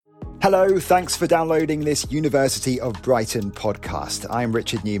Hello, thanks for downloading this University of Brighton podcast. I'm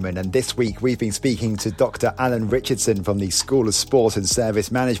Richard Newman, and this week we've been speaking to Dr. Alan Richardson from the School of Sport and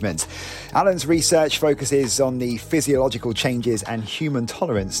Service Management. Alan's research focuses on the physiological changes and human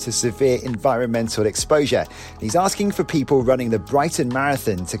tolerance to severe environmental exposure. He's asking for people running the Brighton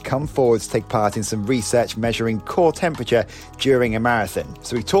Marathon to come forward to take part in some research measuring core temperature during a marathon.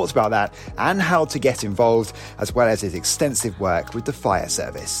 So we talked about that and how to get involved, as well as his extensive work with the fire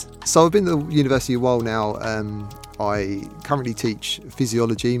service. So I've been at the university a while now. I currently teach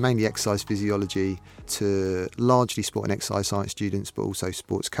physiology, mainly exercise physiology, to largely sport and exercise science students, but also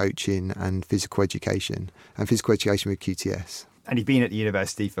sports coaching and physical education with QTS. And you've been at the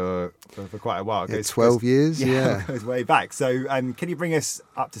university for quite a while. 12 years, yeah. It goes way back. So can you bring us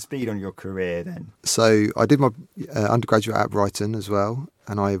up to speed on your career then? So I did my undergraduate at Brighton as well,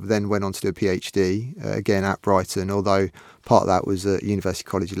 and I then went on to do a PhD, again at Brighton, although part of that was at University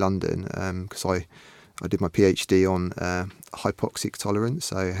College London, because I did my PhD on hypoxic tolerance,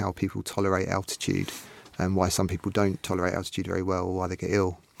 so how people tolerate altitude and why some people don't tolerate altitude very well or why they get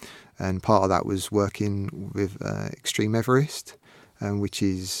ill. And part of that was working with Extreme Everest, which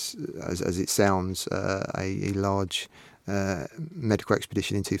is, as it sounds, a large medical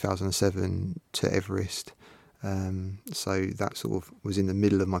expedition in 2007 to Everest. So that sort of was in the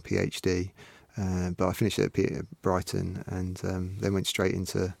middle of my PhD, but I finished it at Brighton and then went straight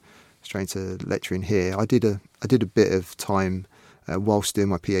into lecturing here. I did a bit of time whilst doing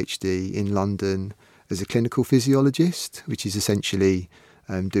my PhD in London as a clinical physiologist, which is essentially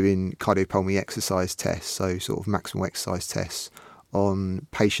doing cardiopulmonary exercise tests, so sort of maximal exercise tests on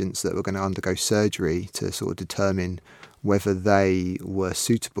patients that were going to undergo surgery to sort of determine whether they were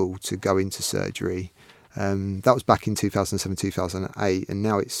suitable to go into surgery. That was back in 2007, 2008, and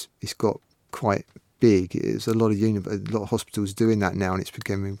now it's got quite big. There's a lot of hospitals doing that now, and it's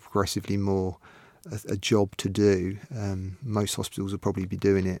becoming progressively more a job to do. Most hospitals will probably be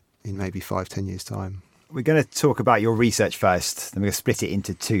doing it in maybe 5-10 years' time. We're going to talk about your research first, then we're going to split it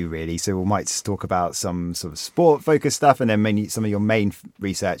into two, really. So we might talk about some sort of sport-focused stuff and then mainly some of your main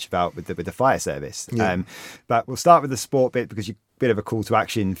research about with the fire service. Yeah. But we'll start with the sport bit because you're a bit of a call to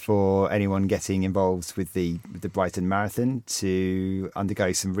action for anyone getting involved with the Brighton Marathon to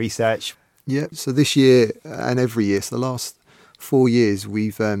undergo some research. Yeah, so this year and every year, so the last 4 years,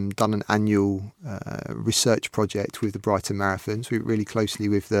 we've done an annual research project with the Brighton Marathon. So we work really closely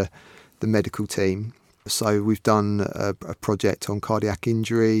with the medical team. So we've done a project on cardiac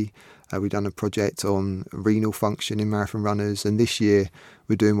injury, we've done a project on renal function in marathon runners, and this year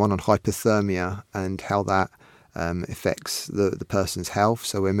we're doing one on hypothermia and how that affects the person's health.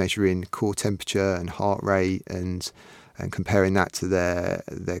 So we're measuring core temperature and heart rate and comparing that to their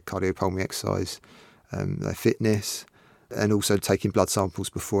cardiopulmonary exercise, their fitness, and also taking blood samples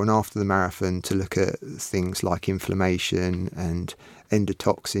before and after the marathon to look at things like inflammation and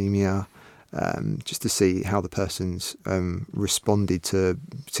endotoxemia, just to see how the person's responded to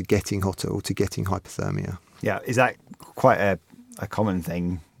getting hotter or to getting hypothermia. Yeah, is that quite a common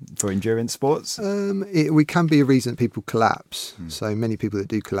thing for endurance sports? We can be a reason people collapse. So many people that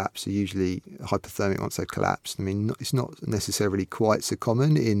do collapse are usually hypothermic once they've collapsed. I mean, it's not necessarily quite so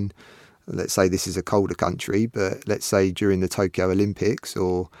common in, let's say this is a colder country, but let's say during the Tokyo Olympics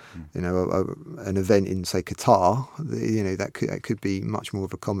or an event in, say, Qatar, that could be much more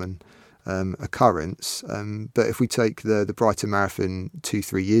of a common occurrence. But if we take the Brighton Marathon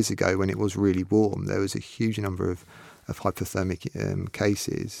 2-3 years ago when it was really warm, there was a huge number of hypothermic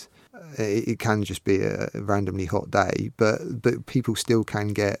cases. It can just be a randomly hot day, but people still can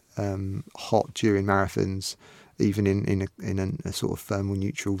get hot during marathons, even in a sort of thermal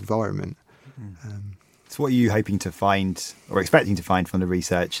neutral environment. So what are you hoping to find or expecting to find from the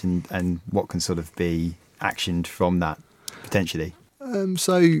research, and what can sort of be actioned from that potentially?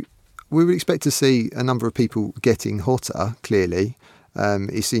 So we would expect to see a number of people getting hotter, clearly.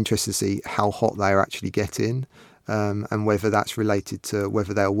 It's interesting to see how hot they are actually getting, and whether that's related to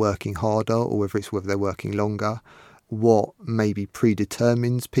whether they're working harder or whether they're working longer. What maybe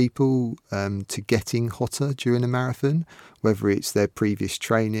predetermines people to getting hotter during a marathon, whether it's their previous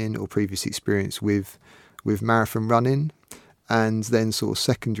training or previous experience with marathon running. And then sort of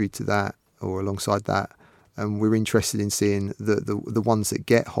secondary to that or alongside that, we're interested in seeing the ones that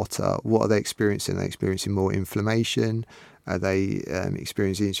get hotter. What are they experiencing? Are they experiencing more inflammation? Are they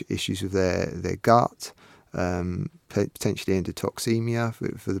experiencing issues with their gut? Potentially endotoxemia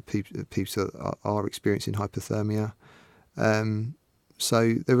for the people that are experiencing hypothermia.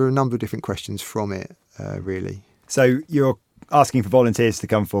 So there are a number of different questions from it, really. So you're asking for volunteers to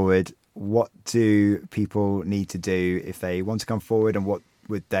come forward. What do people need to do if they want to come forward, and what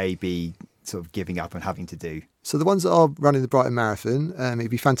would they be sort of giving up and having to do? So the ones that are running the Brighton Marathon,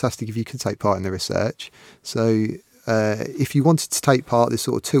 it'd be fantastic if you could take part in the research. So if you wanted to take part, there's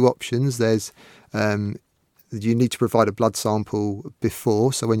sort of two options. There's you need to provide a blood sample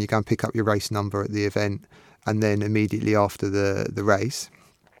before, so when you go and pick up your race number at the event, and then immediately after the race.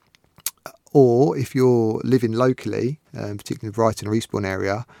 Or if you're living locally, particularly the Brighton or Eastbourne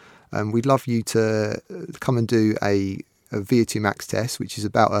area, we'd love you to come and do a VO2 max test, which is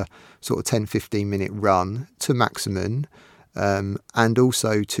about a sort of 10-15 minute run to maximum, and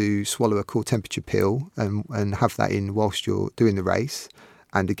also to swallow a core temperature pill and have that in whilst you're doing the race,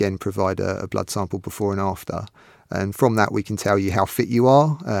 and again provide a blood sample before and after. And from that we can tell you how fit you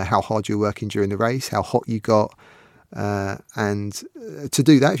are, how hard you're working during the race, how hot you got. And to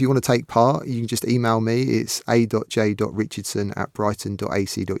do that, if you want to take part, you can just email me. It's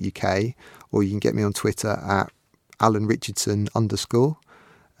a.j.richardson@brighton.ac.uk, or you can get me on Twitter at @AlanRichardson_.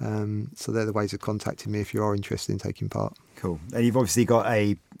 So they're the ways of contacting me if you are interested in taking part. Cool. And you've obviously got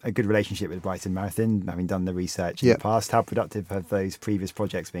a good relationship with Brighton Marathon, having done the research in the past. How productive have those previous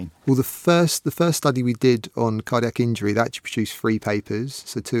projects been? Well, the first study we did on cardiac injury, that actually produced 3 papers,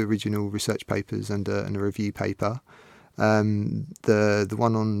 so 2 original research papers and a review paper. The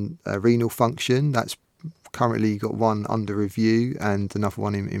one on renal function, that's currently got one under review and another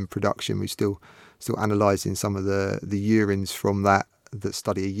one in production. We're still analysing some of the urines from that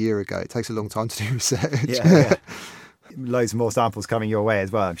study a year ago. It takes a long time to do research. Yeah. Loads more samples coming your way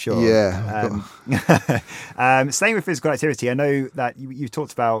as well, I'm sure. Yeah. Staying with physical activity, I know that you've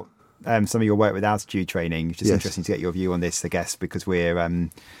talked about some of your work with altitude training. It's just interesting to get your view on this, I guess, because we're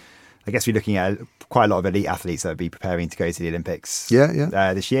looking at quite a lot of elite athletes that will be preparing to go to the Olympics.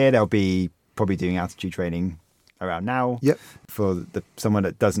 This year. They'll be probably doing altitude training around now. Yep. For someone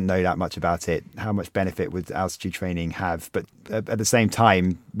that doesn't know that much about it, how much benefit would altitude training have? But at the same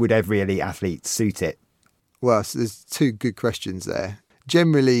time, would every elite athlete suit it? Well, so there's 2 good questions there.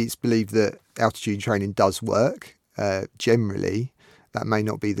 Generally, it's believed that altitude training does work. Generally, that may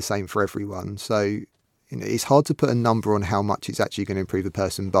not be the same for everyone. So, it's hard to put a number on how much it's actually going to improve a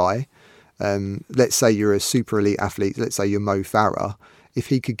person by. Let's say you're a super elite athlete. Let's say you're Mo Farah. If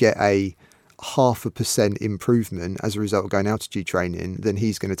he could get a 0.5% improvement as a result of going altitude training, then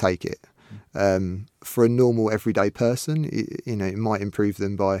he's going to take it. For a normal everyday person, it might improve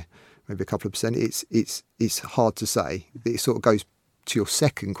them by maybe a couple of percent. It's hard to say. It sort of goes to your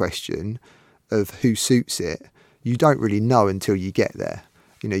second question of who suits it. You don't really know until you get there.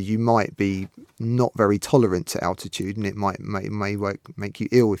 You might be not very tolerant to altitude, and it may make you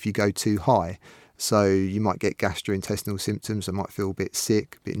ill if you go too high. So you might get gastrointestinal symptoms. I might feel a bit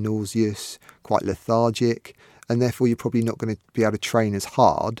sick, a bit nauseous, quite lethargic, and therefore you're probably not going to be able to train as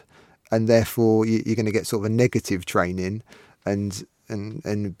hard, and therefore you're going to get sort of a negative training, and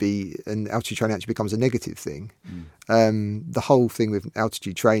altitude training actually becomes a negative thing. The whole thing with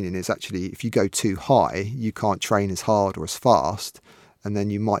altitude training is actually if you go too high, you can't train as hard or as fast, and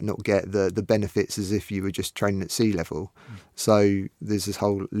then you might not get the benefits as if you were just training at sea level. So there's this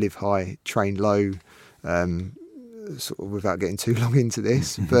whole live high, train low, sort of without getting too long into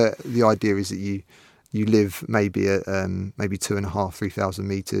this. But the idea is that you live maybe at maybe 2,500-3,000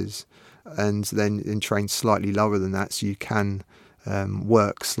 metres, and then train slightly lower than that, so you can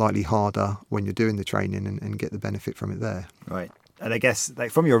work slightly harder when you're doing the training and get the benefit from it there. Right. And I guess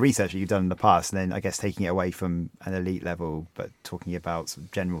from your research that you've done in the past, and then I guess taking it away from an elite level, but talking about sort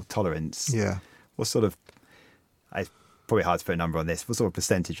of general tolerance. Yeah. What sort of, it's probably hard to put a number on this, what sort of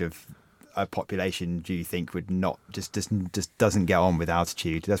percentage of a population do you think would not just doesn't get on with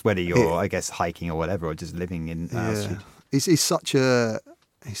altitude? That's whether you're, I guess, hiking or whatever, or just living in altitude. It's such a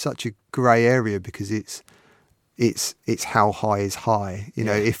grey area because it's how high is high.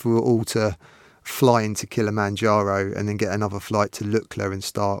 If we were all to fly into Kilimanjaro and then get another flight to Lukla and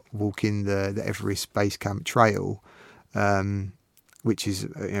start walking the Everest Base Camp Trail, which is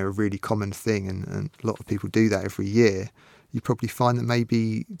a really common thing, and a lot of people do that every year, you probably find that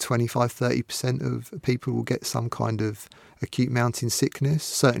maybe 25-30% of people will get some kind of acute mountain sickness.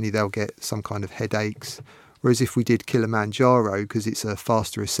 Certainly they'll get some kind of headaches. Whereas if we did Kilimanjaro, because it's a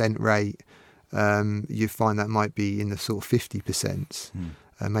faster ascent rate, you find that might be in the sort of 50%.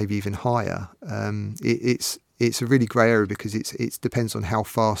 Maybe even higher. It's a really grey area because it depends on how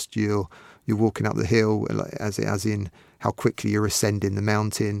fast you're walking up the hill, as in how quickly you're ascending the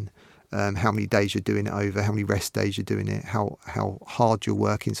mountain, how many days you're doing it over, how many rest days you're doing it, how hard you're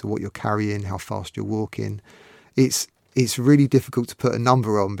working, so what you're carrying, how fast you're walking. It's really difficult to put a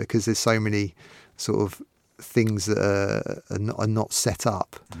number on because there's so many sort of things that are not set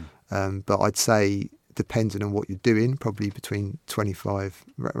up. But I'd say depending on what you're doing, probably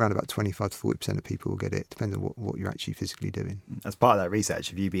around about 25 to 40% of people will get it, depending on what you're actually physically doing. As part of that research,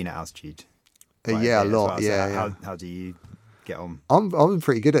 have you been at altitude? Yeah, a lot. Well? Yeah, So how do you get on? I'm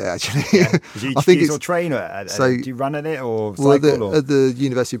pretty good at it, actually. Yeah. I think it's train do you run at it or cycle? At the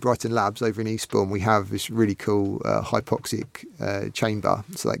University of Brighton Labs over in Eastbourne, we have this really cool hypoxic chamber.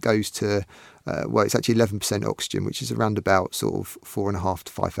 So that goes to it's actually 11% oxygen, which is around about sort of 4,500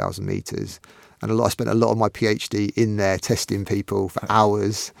 to 5,000 meters. And I spent a lot of my PhD in there testing people for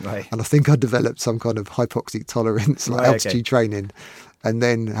hours. Right. And I think I developed some kind of hypoxic tolerance, like altitude training. And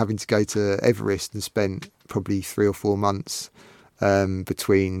then having to go to Everest and spent probably 3 or 4 months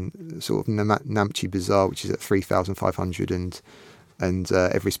between sort of Namche Bazaar, which is at 3,500, and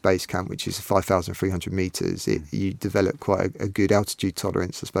Everest Base Camp, which is 5,300 meters. You develop quite a good altitude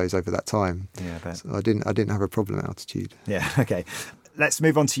tolerance, I suppose, over that time. Yeah, I bet. So I didn't have a problem at altitude. Yeah. Okay. Let's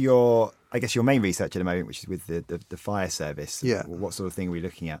move on to your main research at the moment, which is with the fire service. Yeah. What sort of thing are we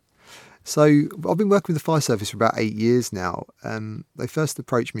looking at? So I've been working with the fire service for about 8 years now. They first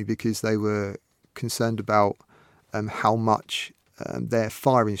approached me because they were concerned about how much their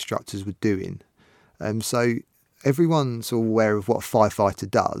fire instructors were doing. So everyone's all aware of what a firefighter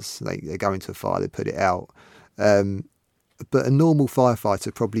does. They go into a fire, they put it out. But a normal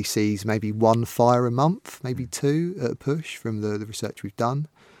firefighter probably sees maybe 1 fire a month, maybe 2 at a push from the research we've done.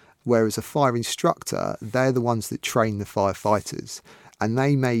 Whereas a fire instructor, they're the ones that train the firefighters. And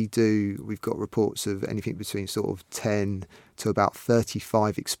they may do, we've got reports of anything between sort of 10 to about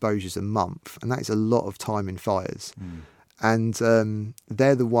 35 exposures a month. And that is a lot of time in fires. And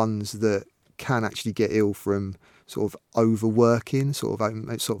they're the ones that can actually get ill from sort of overworking, sort of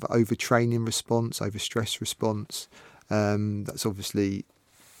overtraining response, overstress response. That's obviously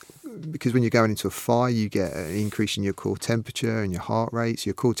because when you're going into a fire, you get an increase in your core temperature and your heart rate. So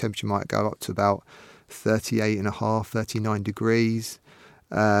your core temperature might go up to about 38.5, 39 degrees.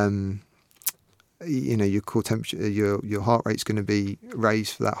 Your core temperature, your heart rate's going to be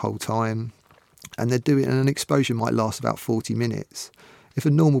raised for that whole time. And and an exposure might last about 40 minutes. If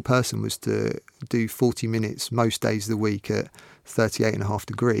a normal person was to do 40 minutes most days of the week at 38.5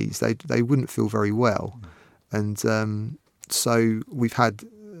 degrees, they wouldn't feel very well. And so we've had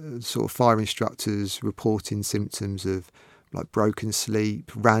sort of fire instructors reporting symptoms of like broken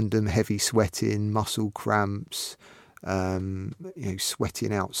sleep, random heavy sweating, muscle cramps,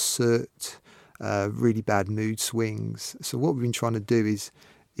 sweating out soot, really bad mood swings. So what we've been trying to do is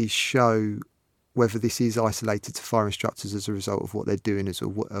show whether this is isolated to fire instructors as a result of what they're doing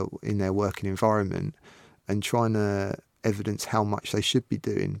in their working environment, and trying to evidence how much they should be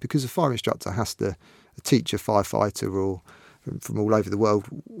doing, because a fire instructor has to teach a firefighter or from all over the world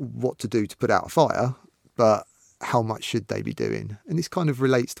what to do to put out a fire, but how much should they be doing? And this kind of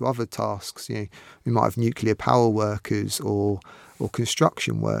relates to other tasks. We might have nuclear power workers or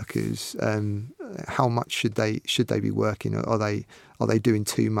construction workers. How much should they be working? Are they doing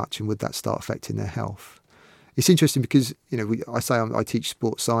too much, and would that start affecting their health? It's interesting because I teach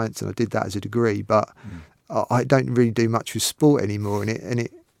sports science, and I did that as a degree, but I don't really do much with sport anymore. And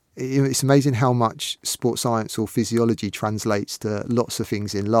it's amazing how much sports science or physiology translates to lots of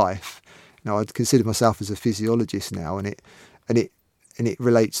things in life. I'd consider myself as a physiologist now, and it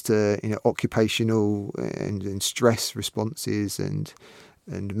relates to occupational and stress responses and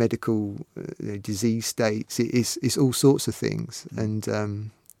medical disease states. It's all sorts of things. And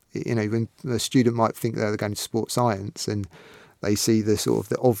when a student might think they're going to sports science and they see the sort of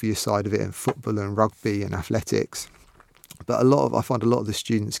the obvious side of it in football and rugby and athletics, but I find a lot of the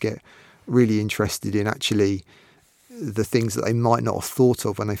students get really interested in actually the things that they might not have thought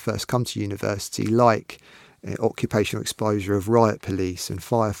of when they first come to university, like occupational exposure of riot police and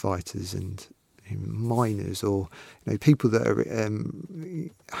firefighters and miners, or people that are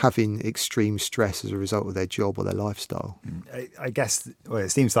having extreme stress as a result of their job or their lifestyle. I guess it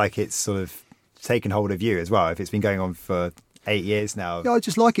seems like it's sort of taken hold of you as well, if it's been going on for 8 years now. Yeah, I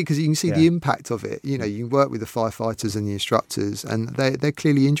just like it because you can see the impact of it. You work with the firefighters and the instructors, and they're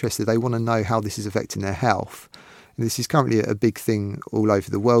clearly interested. They want to know how this is affecting their health. And this is currently a big thing all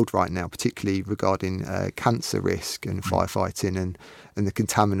over the world right now, particularly regarding cancer risk and firefighting and the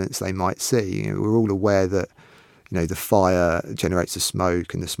contaminants they might see. We're all aware that the fire generates the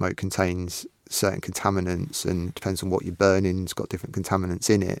smoke, and the smoke contains certain contaminants, and depends on what you're burning, it's got different contaminants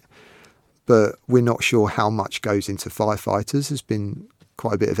in it. But we're not sure how much goes into firefighters. There's been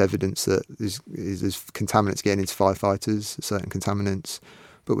quite a bit of evidence that there's contaminants getting into firefighters, certain contaminants,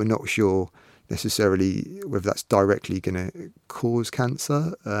 but we're not sure necessarily whether that's directly going to cause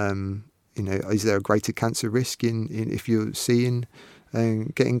cancer. Is there a greater cancer risk in if you're seeing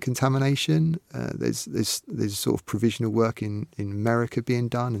and getting contamination. There's sort of provisional work in America being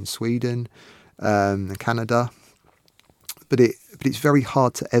done, and Sweden, and Canada. But it's very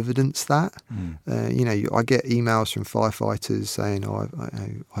hard to evidence that. I get emails from firefighters saying,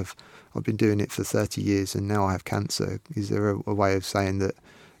 I've been doing it for 30 years and now I have cancer. Is there a way of saying that,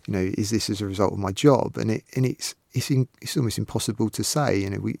 is this as a result of my job? And it's almost impossible to say.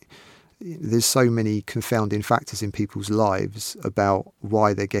 There's so many confounding factors in people's lives about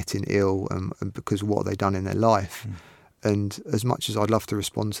why they're getting ill and because of what they've done in their life. And as much as I'd love to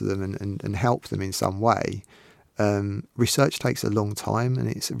respond to them and help them in some way, research takes a long time and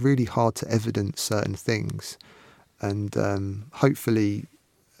it's really hard to evidence certain things. And hopefully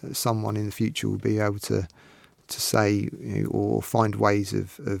someone in the future will be able to say, or find ways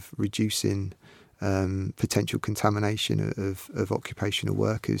of reducing potential contamination of occupational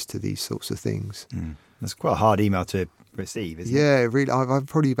workers to these sorts of things. That's quite a hard email to receive, isn't it? Yeah, really. I've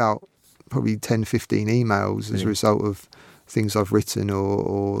probably 10, 15 emails as a result of things I've written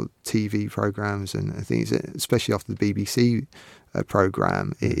or TV programmes and things, especially after the BBC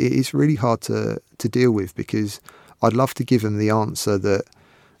programme. It's really hard to deal with, because I'd love to give them the answer that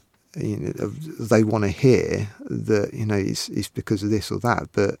they want to hear, that it's because of this or that,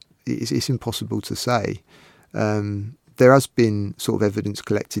 but it's impossible to say. There has been sort of evidence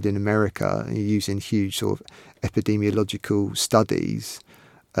collected in America using huge sort of epidemiological studies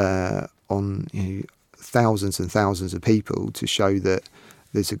on thousands and thousands of people to show that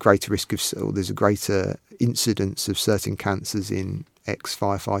there's a greater risk or there's a greater incidence of certain cancers in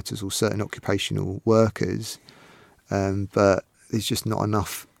ex-firefighters or certain occupational workers, but there's just not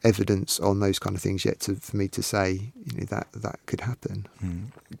enough evidence on those kind of things yet for me to say that could happen.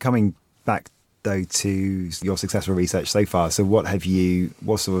 Coming back though to your successful research so far, so what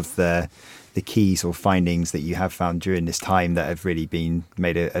sort of the key sort of findings that you have found during this time that have really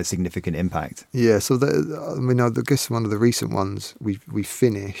made a significant impact? Yeah, so I guess one of the recent ones we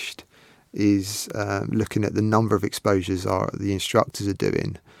finished is looking at the number of exposures the instructors are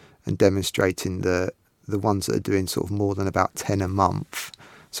doing and demonstrating the ones that are doing sort of more than about 10 a month.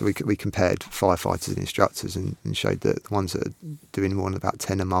 So we compared firefighters and instructors and showed that the ones that are doing more than about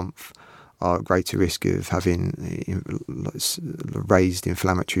 10 a month are at greater risk of having raised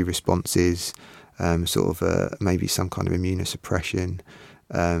inflammatory responses, maybe some kind of immunosuppression,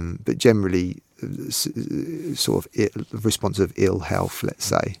 but generally sort of response of ill health, let's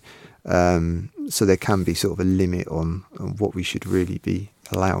say. So there can be sort of a limit on what we should really be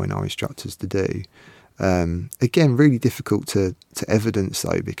allowing our instructors to do. Again, really difficult to evidence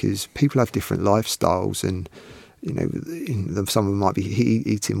though, because people have different lifestyles, and some of them might be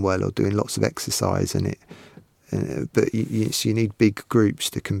eating well or doing lots of exercise, but you need big groups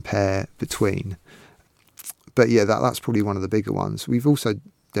to compare between. But yeah, that's probably one of the bigger ones. We've also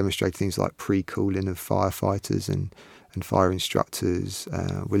demonstrated things like pre-cooling of firefighters and fire instructors.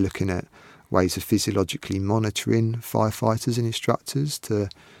 We're looking at ways of physiologically monitoring firefighters and instructors to.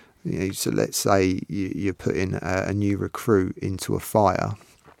 So let's say you're putting a new recruit into a fire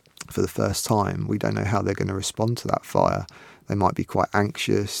for the first time. We don't know how they're going to respond to that fire. They might be quite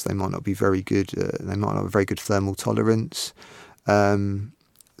anxious. They might not be very good. They might not have a very good thermal tolerance.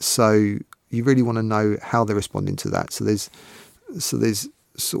 So you really want to know how they're responding to that. So there's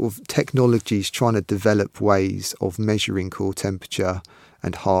sort of technologies trying to develop ways of measuring core temperature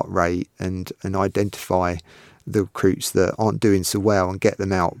and heart rate and identify the recruits that aren't doing so well and get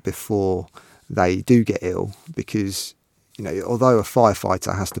them out before they do get ill. Because although a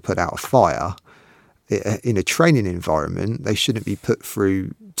firefighter has to put out a fire in a training environment, they shouldn't be put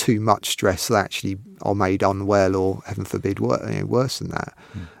through too much stress that actually are made unwell or, heaven forbid, worse than that.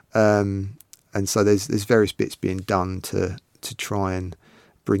 And so there's various bits being done to try and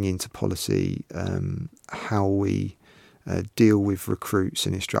bring into policy how we deal with recruits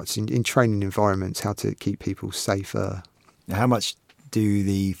and instructors in training environments, how to keep people safer. How much do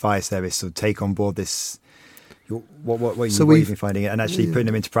the fire service sort of take on board this? What you've been finding and actually putting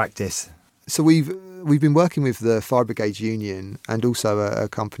them into practice? So we've been working with the Fire Brigades Union and also a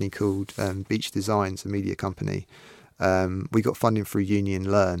company called Beach Designs, a media company. We got funding through Union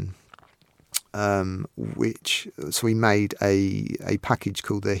Learn, so we made a package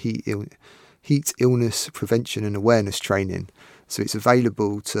called the Heat Illness Prevention and Awareness Training. So it's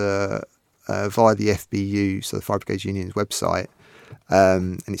available to via the FBU, so the Fire Brigades Union's website,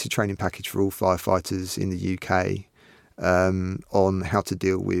 and it's a training package for all firefighters in the UK on how to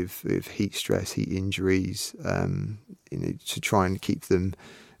deal with heat stress, heat injuries, to try and keep them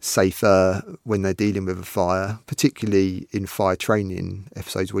safer when they're dealing with a fire, particularly in fire training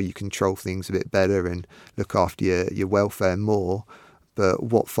episodes where you control things a bit better and look after your welfare more. but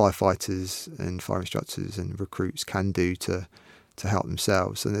what firefighters and fire instructors and recruits can do to help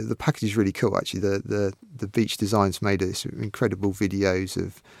themselves. And the package is really cool, actually. The Beach Design's made this incredible videos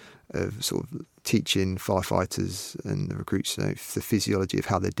of sort of teaching firefighters and the recruits the physiology of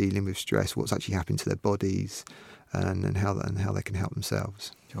how they're dealing with stress, what's actually happening to their bodies, and how they can help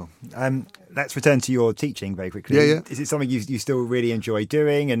themselves. Sure. Let's return to your teaching very quickly. Yeah. Is it something you still really enjoy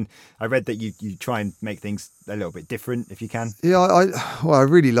doing? And I read that you try and make things a little bit different if you can. Yeah, I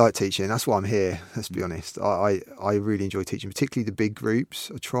really like teaching. That's why I'm here. Let's be honest. I really enjoy teaching, particularly the big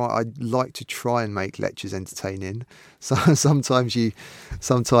groups. I like to try and make lectures entertaining. So sometimes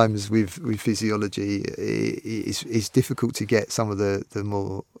with physiology, it's difficult to get some of the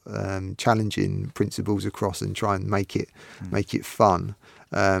more challenging principles across and try and make it fun.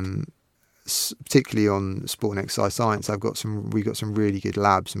 Particularly on sport and exercise science, we've got some really good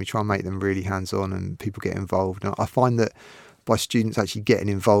labs, and we try and make them really hands-on and people get involved. And I find that by students actually getting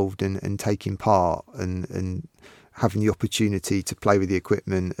involved and taking part and having the opportunity to play with the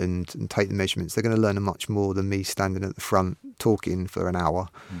equipment and take the measurements, they're going to learn much more than me standing at the front talking for an hour.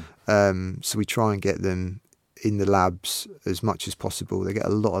 So we try and get them in the labs as much as possible. They get a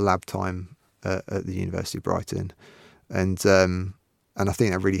lot of lab time at the University of Brighton, and I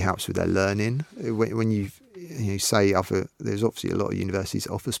think that really helps with their learning. When you say there's obviously a lot of universities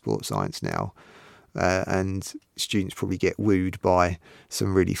that offer sports science now, and students probably get wooed by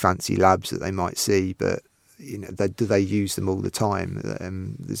some really fancy labs that they might see, but do they use them all the time?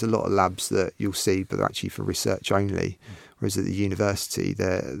 There's a lot of labs that you'll see, but they're actually for research only. Whereas at the university,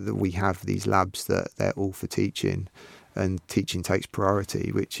 we have these labs that they're all for teaching, and teaching takes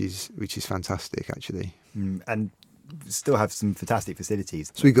priority, which is fantastic actually. And still have some fantastic facilities.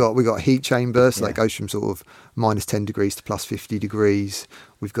 So we got a heat chamber, so that goes from sort of minus 10 degrees to plus 50 degrees.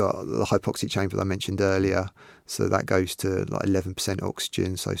 We've got the hypoxic chamber that I mentioned earlier, so that goes to like 11%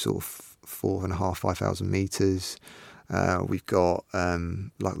 oxygen, so sort of 5,000 meters. We've got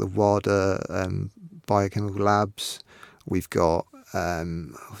like the WADA biochemical labs. We've got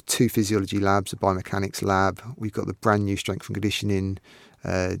 2 physiology labs, a biomechanics lab. We've got the brand new strength and conditioning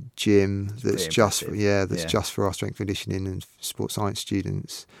gym that's just for our strength and conditioning and sports science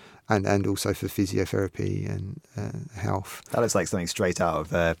students, and also for physiotherapy and health. That looks like something straight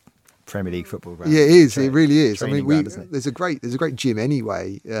out of Premier League football ground. Yeah, it is. It really is. I mean, ground, there's a great gym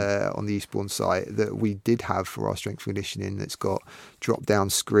anyway on the Eastbourne site that we did have for our strength and conditioning. That's got drop down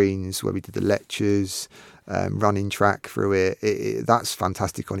screens where we did the lectures, running track through it. That's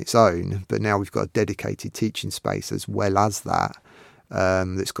fantastic on its own. But now we've got a dedicated teaching space as well as that.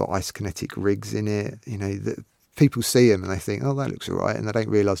 That's got isokinetic rigs in it. People see them and they think, oh, that looks all right, and they don't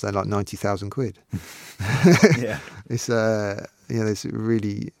realise they're like 90,000 quid. Yeah, it's it's a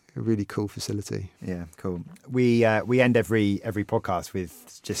really cool facility. Yeah, cool. We end every podcast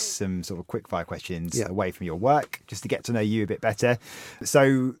with just some sort of quick fire questions away from your work, just to get to know you a bit better.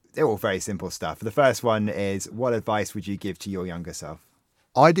 So they're all very simple stuff. The first one is, what advice would you give to your younger self?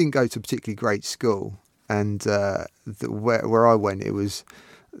 I didn't go to a particularly great school. And where I went, there was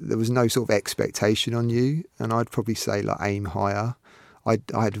no sort of expectation on you, and I'd probably say like aim higher. I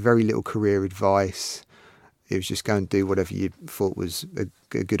had very little career advice. It was just go and do whatever you thought was a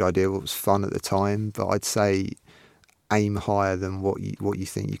good idea, what was fun at the time. But I'd say aim higher than what you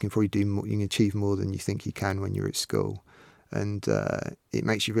think you can probably do. You can achieve more than you think you can when you're at school, and it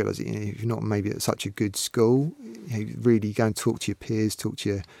makes you realise that if you're not maybe at such a good school, really go and talk to your peers, talk to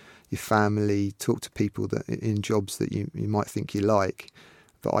your family, talk to people that in jobs that you might think you like.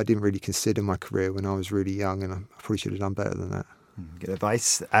 But I didn't really consider my career when I was really young, and I probably should have done better than that. Good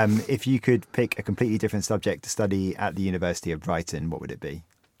advice. If you could pick a completely different subject to study at the University of Brighton, what would it be?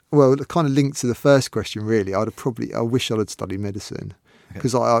 Well, it kind of linked to the first question, really. I wish I'd studied medicine,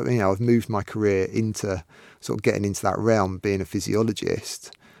 because I've moved my career into sort of getting into that realm, being a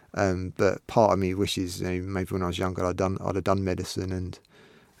physiologist. But part of me wishes maybe when I was younger I'd have done medicine and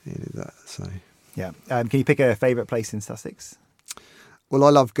that. So yeah. Can you pick a favourite place in Sussex? Well, I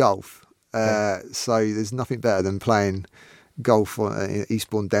love golf. So there's nothing better than playing golf on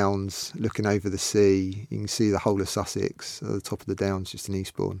Eastbourne Downs, looking over the sea. You can see the whole of Sussex at the top of the Downs, just in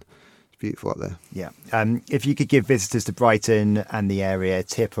Eastbourne. It's beautiful up there. Yeah. If you could give visitors to Brighton and the area a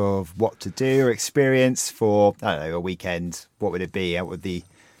tip of what to do or experience for, I don't know, a weekend, what would it be? What would the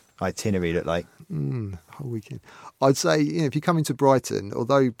itinerary look like? Whole weekend. I'd say, if you come into Brighton,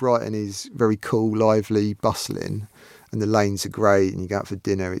 although Brighton is very cool, lively, bustling, and the lanes are great, and you go out for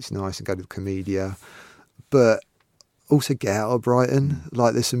dinner, it's nice, and go to the Comedia, but also get out of Brighton.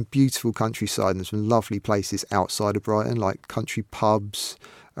 Like, there's some beautiful countryside and some lovely places outside of Brighton, like country pubs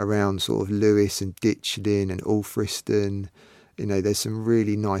around sort of Lewes and Ditchling and Alfriston. there's some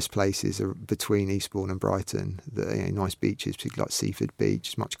really nice places between Eastbourne and Brighton, nice beaches, particularly like Seaford Beach.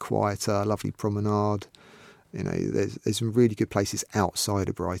 It's much quieter, lovely promenade. There's some really good places outside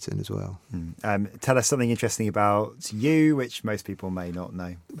of Brighton as well. Tell us something interesting about you, which most people may not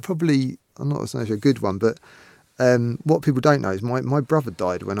know. Probably, I'm not saying it's a good one, but what people don't know is my brother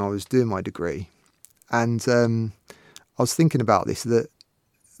died when I was doing my degree. And I was thinking about this, that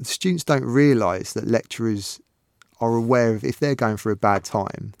the students don't realise that lecturers are aware of, if they're going through a bad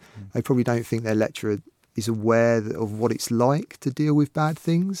time, they probably don't think their lecturer is aware of what it's like to deal with bad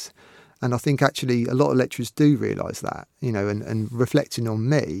things. And I think actually a lot of lecturers do realise that, and reflecting on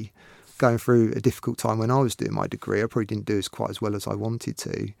me, going through a difficult time when I was doing my degree, I probably didn't do quite as well as I wanted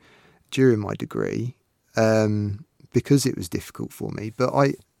to during my degree, because it was difficult for me. But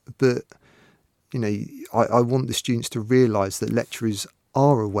I want the students to realise that lecturers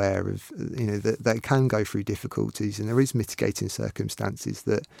are aware of, that they can go through difficulties, and there is mitigating circumstances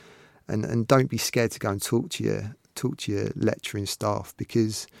and don't be scared to go and talk to your lecturing staff,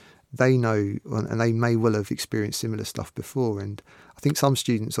 because they know, and they may well have experienced similar stuff before. And I think some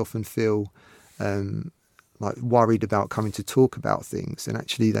students often feel like worried about coming to talk about things, and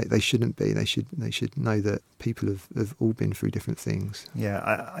actually they shouldn't be. They should know that people have all been through different things. Yeah,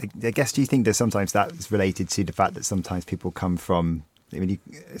 I guess, do you think that sometimes that's related to the fact that sometimes people come from,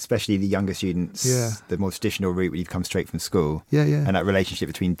 especially the younger students, the more traditional route where you've come straight from school, and that relationship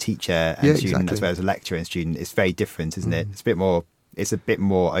between teacher and student, as well as a lecturer and student, is very different, isn't it? It's a bit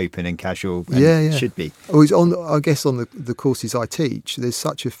more open and casual, and it should be. I guess on the courses I teach, there's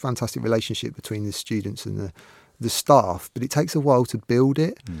such a fantastic relationship between the students and the staff, but it takes a while to build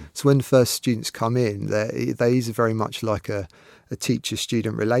it. So when the first students come in, they is very much like a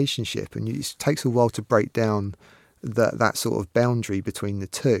teacher-student relationship, and it takes a while to break down that sort of boundary between the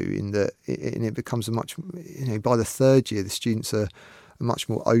two, and it becomes a much, by the third year, the students are much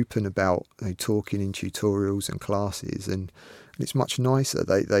more open about talking in tutorials and classes, and it's much nicer.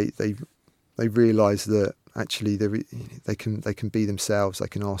 They realise that actually they can be themselves. They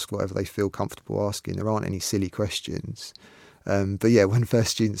can ask whatever they feel comfortable asking. There aren't any silly questions. But yeah, when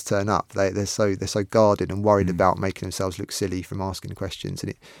first students turn up, they're so guarded and worried about making themselves look silly from asking questions,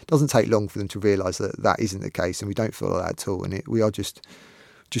 and it doesn't take long for them to realise that isn't the case, and we don't feel like that at all. And we are just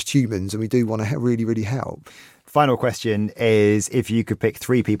humans, and we do want to really, really help. Final question is, if you could pick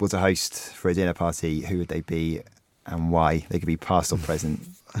 3 people to host for a dinner party, who would they be and why? They could be past or present.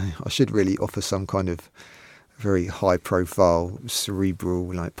 I should really offer some kind of very high-profile,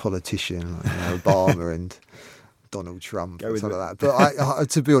 cerebral, politician, like Obama and Donald Trump or something like that. But I,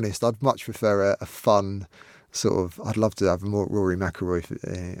 to be honest, I'd much prefer a fun sort of. I'd love to have more Rory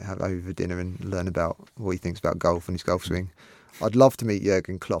McIlroy have over dinner and learn about what he thinks about golf and his golf swing. I'd love to meet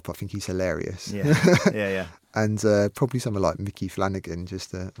Jurgen Klopp. I think he's hilarious. Yeah. And probably someone like Mickey Flanagan,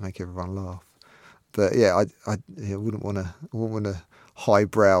 just to make everyone laugh. But yeah, I wouldn't want to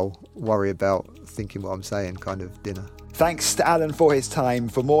highbrow, worry about thinking what I'm saying kind of dinner. Thanks to Alan for his time.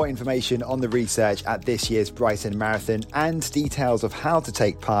 For more information on the research at this year's Brighton Marathon and details of how to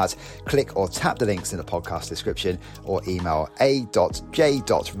take part, click or tap the links in the podcast description or email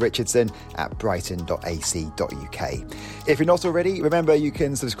a.j.richardson@brighton.ac.uk. If you're not already, remember you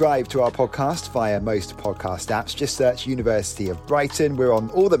can subscribe to our podcast via most podcast apps. Just search University of Brighton. We're on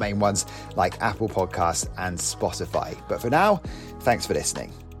all the main ones like Apple Podcasts and Spotify. But for now, thanks for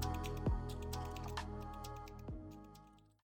listening.